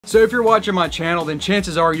So if you're watching my channel, then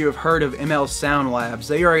chances are you have heard of ML Sound Labs.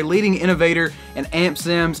 They are a leading innovator in amp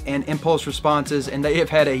sims and impulse responses, and they have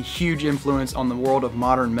had a huge influence on the world of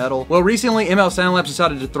modern metal. Well, recently ML Sound Labs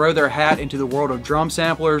decided to throw their hat into the world of drum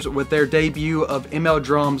samplers with their debut of ML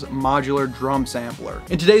Drums Modular Drum Sampler.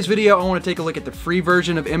 In today's video, I want to take a look at the free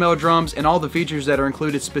version of ML Drums and all the features that are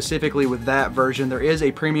included specifically with that version. There is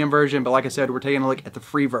a premium version, but like I said, we're taking a look at the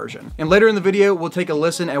free version. And later in the video, we'll take a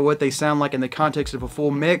listen at what they sound like in the context of a full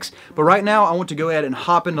mix. But right now, I want to go ahead and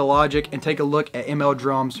hop into Logic and take a look at ML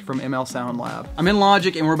Drums from ML Sound Lab. I'm in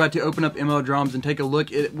Logic and we're about to open up ML Drums and take a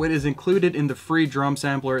look at what is included in the free drum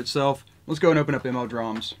sampler itself. Let's go and open up ML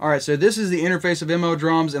Drums. Alright, so this is the interface of ML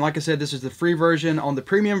Drums, and like I said, this is the free version. On the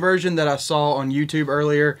premium version that I saw on YouTube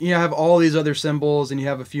earlier, you have all these other cymbals, and you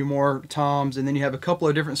have a few more toms, and then you have a couple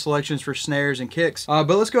of different selections for snares and kicks. But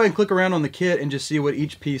let's go ahead and click around on the kit and just see what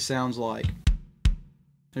each piece sounds like.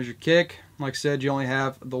 There's your kick. Like I said, you only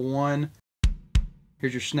have the one.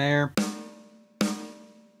 Here's your snare.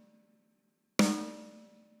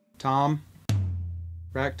 Tom.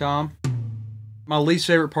 Rack tom. My least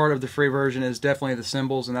favorite part of the free version is definitely the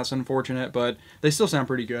cymbals, and that's unfortunate, but they still sound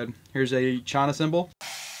pretty good. Here's a China cymbal.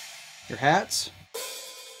 Your hats.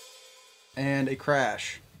 And a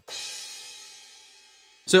crash.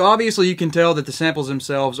 So obviously you can tell that the samples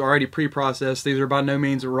themselves are already pre-processed. These are by no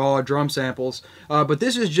means raw drum samples, but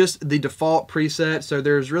this is just the default preset, so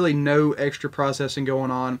there's really no extra processing going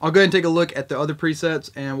on. I'll go ahead and take a look at the other presets,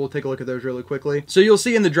 and we'll take a look at those really quickly. So you'll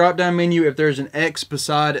see in the drop-down menu, if there's an X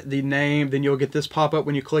beside the name, then you'll get this pop-up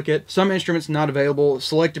when you click it. Some instruments not available.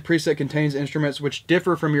 Selected preset contains instruments which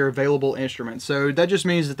differ from your available instruments. So that just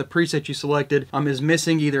means that the preset you selected is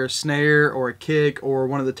missing either a snare or a kick or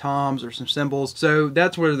one of the toms or some cymbals. So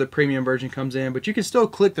that's where the premium version comes in, but you can still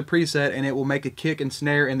click the preset and it will make a kick and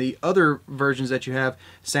snare and the other versions that you have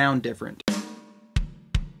sound different.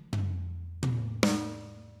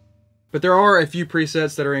 But there are a few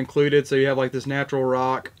presets that are included, so you have like this natural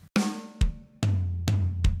rock,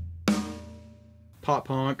 pop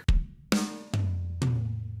punk,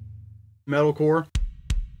 metalcore.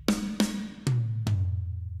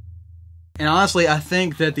 And honestly, I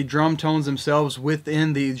think that the drum tones themselves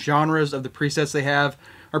within the genres of the presets they have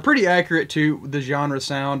are pretty accurate to the genre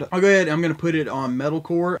sound. I'll go ahead, I'm going to put it on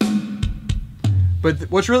metalcore. But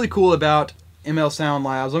what's really cool about ML Sound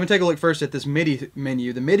Labs, let me take a look first at this MIDI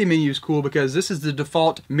menu. The MIDI menu is cool because this is the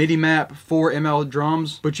default MIDI map for ML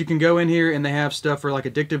Drums, but you can go in here and they have stuff for like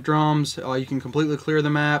addictive drums. You can completely clear the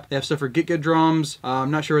map. They have stuff for Get Good drums. I'm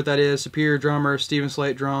not sure what that is. Superior drummer, Steven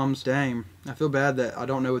Slate drums. Dang. I feel bad that I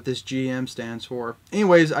don't know what this GM stands for.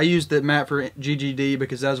 Anyways, I used the map for GGD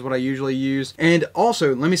because that's what I usually use. And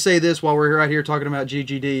also, let me say this while we're right here talking about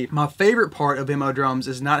GGD. My favorite part of ML Drums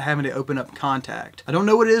is not having to open up Contact. I don't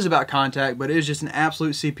know what it is about Contact, but it is just an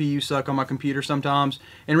absolute CPU suck on my computer sometimes.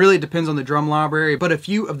 And really it depends on the drum library. But a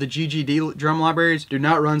few of the GGD drum libraries do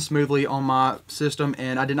not run smoothly on my system,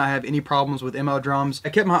 and I did not have any problems with ML Drums. I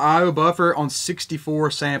kept my IO buffer on 64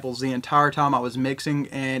 samples the entire time I was mixing,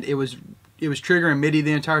 and it was triggering MIDI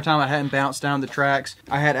the entire time. I hadn't bounced down the tracks.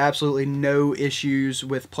 I had absolutely no issues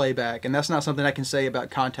with playback, and that's not something I can say about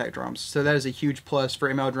Contact drums. So that is a huge plus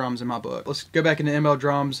for ML Drums in my book. Let's go back into ML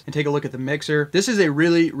Drums and take a look at the mixer. This is a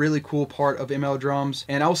really, really cool part of ML Drums,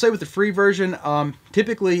 and I will say with the free version,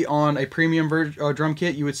 typically on a premium drum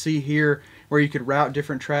kit, you would see here where you could route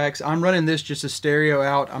different tracks. I'm running this just a stereo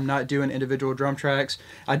out. I'm not doing individual drum tracks.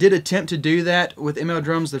 I did attempt to do that with ML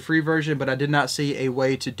Drums, the free version, but I did not see a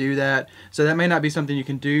way to do that. So that may not be something you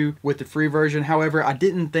can do with the free version. However, I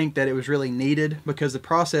didn't think that it was really needed because the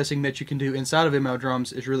processing that you can do inside of ML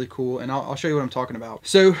Drums is really cool, and I'll show you what I'm talking about.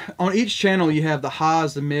 So on each channel, you have the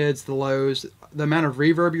highs, the mids, the lows, the amount of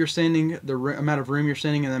reverb you're sending, the amount of room you're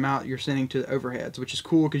sending, and the amount you're sending to the overheads, which is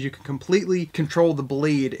cool because you can completely control the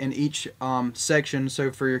bleed in each section.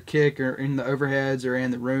 So for your kick or in the overheads or in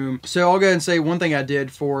the room. So I'll go ahead and say one thing I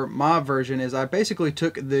did for my version is I basically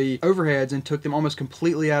took the overheads and took them almost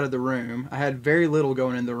completely out of the room. I had very little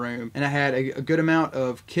going in the room, and I had a good amount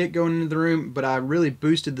of kick going into the room, but I really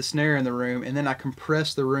boosted the snare in the room, and then I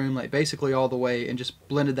compressed the room like basically all the way and just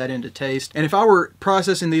blended that into taste. And if I were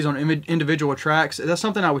processing these on individual tracks, that's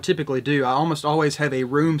something I would typically do. I almost always have a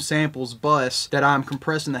room samples bus that I'm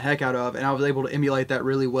compressing the heck out of, and I was able to emulate that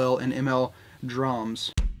really well in ML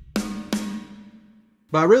Drums.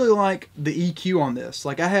 But I really like the EQ on this.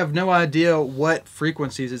 Like, I have no idea what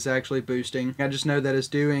frequencies it's actually boosting. I just know that it's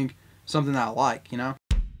doing something that I like, you know?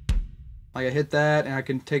 Like, I hit that and I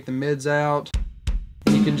can take the mids out.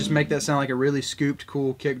 And you can just make that sound like a really scooped,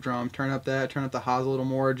 cool kick drum. Turn up the highs a little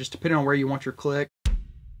more, just depending on where you want your click.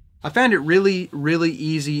 I found it really, really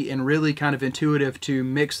easy and really kind of intuitive to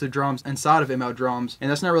mix the drums inside of ML Drums,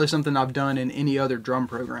 and that's not really something I've done in any other drum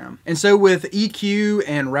program. And so with EQ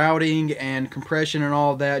and routing and compression and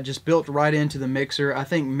all of that just built right into the mixer, I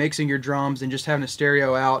think mixing your drums and just having a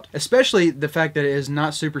stereo out, especially the fact that it is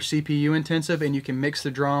not super CPU intensive and you can mix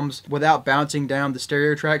the drums without bouncing down the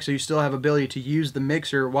stereo track, so you still have ability to use the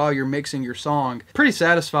mixer while you're mixing your song. Pretty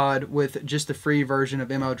satisfied with just the free version of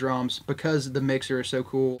ML Drums because the mixer is so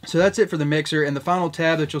cool. So that's it for the mixer, and the final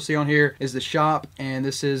tab that you'll see on here is the shop, and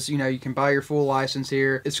this is, you know, you can buy your full license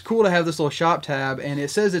here. It's cool to have this little shop tab, and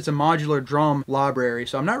it says it's a modular drum library,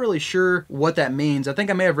 so I'm not really sure what that means. I think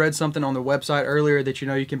I may have read something on the website earlier that, you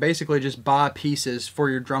know, you can basically just buy pieces for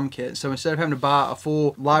your drum kit. So instead of having to buy a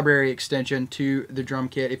full library extension to the drum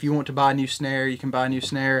kit, if you want to buy a new snare, you can buy a new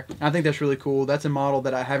snare. And I think that's really cool. That's a model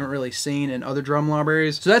that I haven't really seen in other drum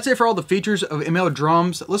libraries. So that's it for all the features of ML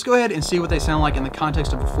Drums. Let's go ahead and see what they sound like in the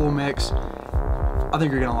context of a full mix. I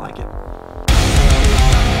think you're gonna like it.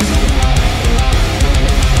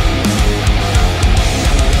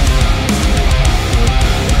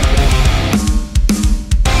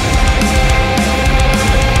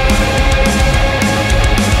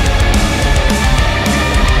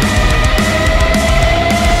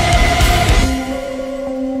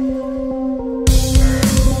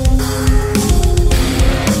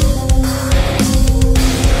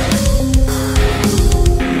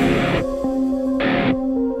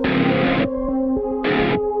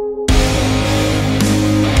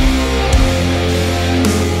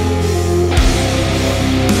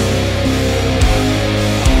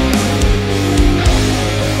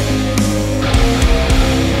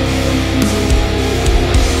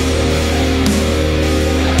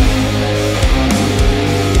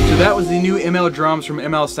 That was the new ML Drums from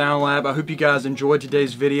ML Sound Lab. I hope you guys enjoyed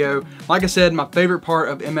today's video. Like I said, my favorite part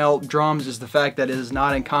of ML Drums is the fact that it is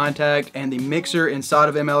not in contact, and the mixer inside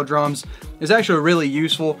of ML Drums is actually really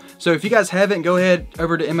useful. So if you guys haven't, go ahead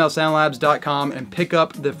over to mlsoundlabs.com and pick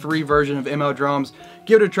up the free version of ML Drums.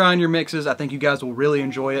 Give it a try in your mixes. I think you guys will really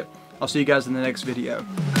enjoy it. I'll see you guys in the next video.